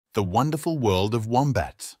The wonderful world of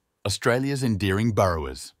wombats, Australia's endearing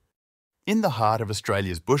burrowers. In the heart of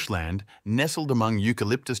Australia's bushland, nestled among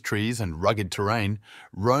eucalyptus trees and rugged terrain,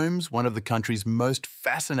 roams one of the country's most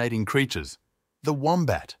fascinating creatures, the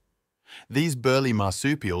wombat. These burly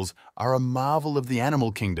marsupials are a marvel of the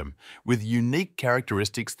animal kingdom, with unique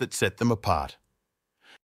characteristics that set them apart.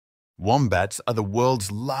 Wombats are the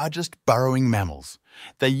world's largest burrowing mammals.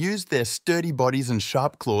 They use their sturdy bodies and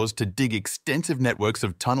sharp claws to dig extensive networks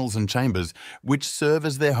of tunnels and chambers, which serve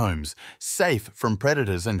as their homes, safe from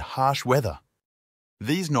predators and harsh weather.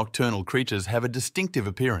 These nocturnal creatures have a distinctive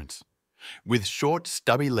appearance. With short,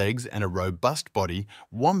 stubby legs and a robust body,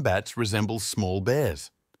 wombats resemble small bears.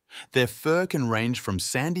 Their fur can range from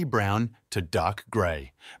sandy brown to dark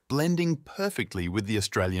grey, blending perfectly with the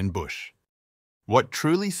Australian bush. What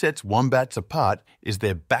truly sets wombats apart is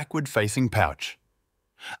their backward-facing pouch.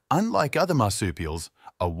 Unlike other marsupials,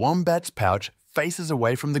 a wombat's pouch faces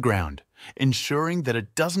away from the ground, ensuring that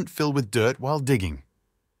it doesn't fill with dirt while digging.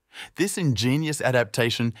 This ingenious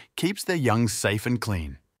adaptation keeps their young safe and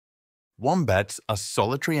clean. Wombats are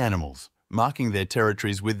solitary animals, marking their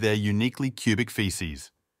territories with their uniquely cubic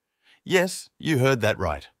feces. Yes, you heard that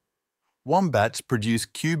right. Wombats produce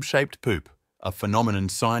cube-shaped poop, a phenomenon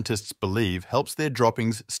scientists believe helps their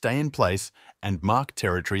droppings stay in place and mark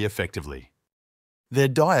territory effectively. Their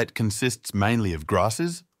diet consists mainly of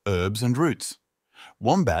grasses, herbs and roots.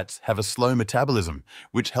 Wombats have a slow metabolism,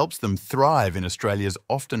 which helps them thrive in Australia's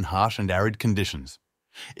often harsh and arid conditions.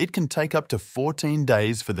 It can take up to 14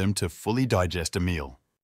 days for them to fully digest a meal.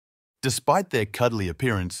 Despite their cuddly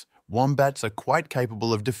appearance, wombats are quite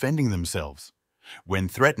capable of defending themselves. When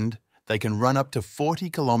threatened, they can run up to 40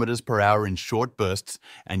 kilometers per hour in short bursts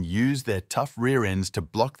and use their tough rear ends to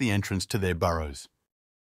block the entrance to their burrows.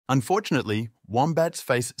 Unfortunately, wombats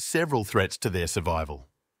face several threats to their survival.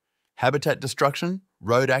 Habitat destruction,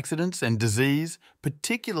 road accidents and disease,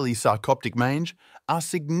 particularly sarcoptic mange, are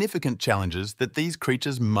significant challenges that these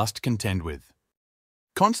creatures must contend with.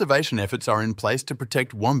 Conservation efforts are in place to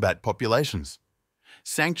protect wombat populations.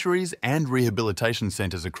 Sanctuaries and rehabilitation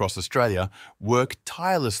centres across Australia work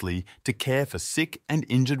tirelessly to care for sick and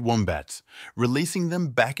injured wombats, releasing them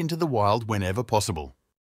back into the wild whenever possible.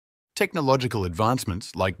 Technological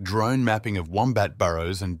advancements like drone mapping of wombat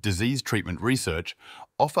burrows and disease treatment research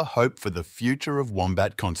offer hope for the future of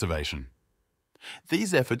wombat conservation.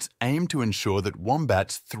 These efforts aim to ensure that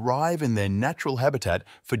wombats thrive in their natural habitat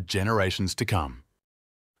for generations to come.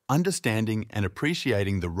 Understanding and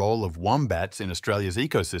appreciating the role of wombats in Australia's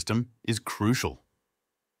ecosystem is crucial.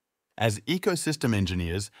 As ecosystem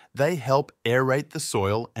engineers, they help aerate the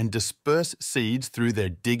soil and disperse seeds through their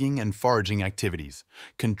digging and foraging activities,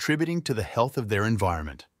 contributing to the health of their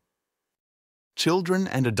environment. Children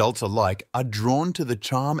and adults alike are drawn to the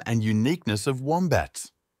charm and uniqueness of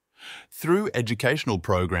wombats. Through educational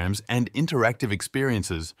programs and interactive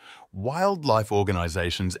experiences, wildlife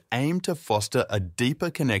organisations aim to foster a deeper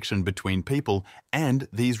connection between people and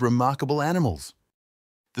these remarkable animals.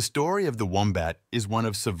 The story of the wombat is one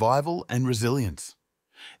of survival and resilience.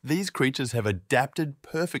 These creatures have adapted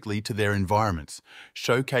perfectly to their environments,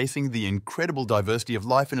 showcasing the incredible diversity of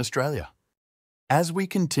life in Australia. As we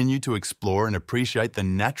continue to explore and appreciate the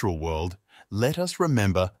natural world, let us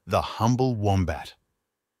remember the humble wombat.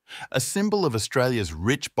 A symbol of Australia's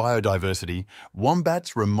rich biodiversity,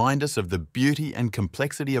 wombats remind us of the beauty and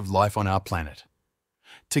complexity of life on our planet.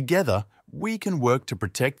 Together, we can work to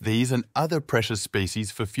protect these and other precious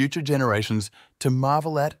species for future generations to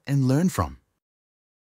marvel at and learn from.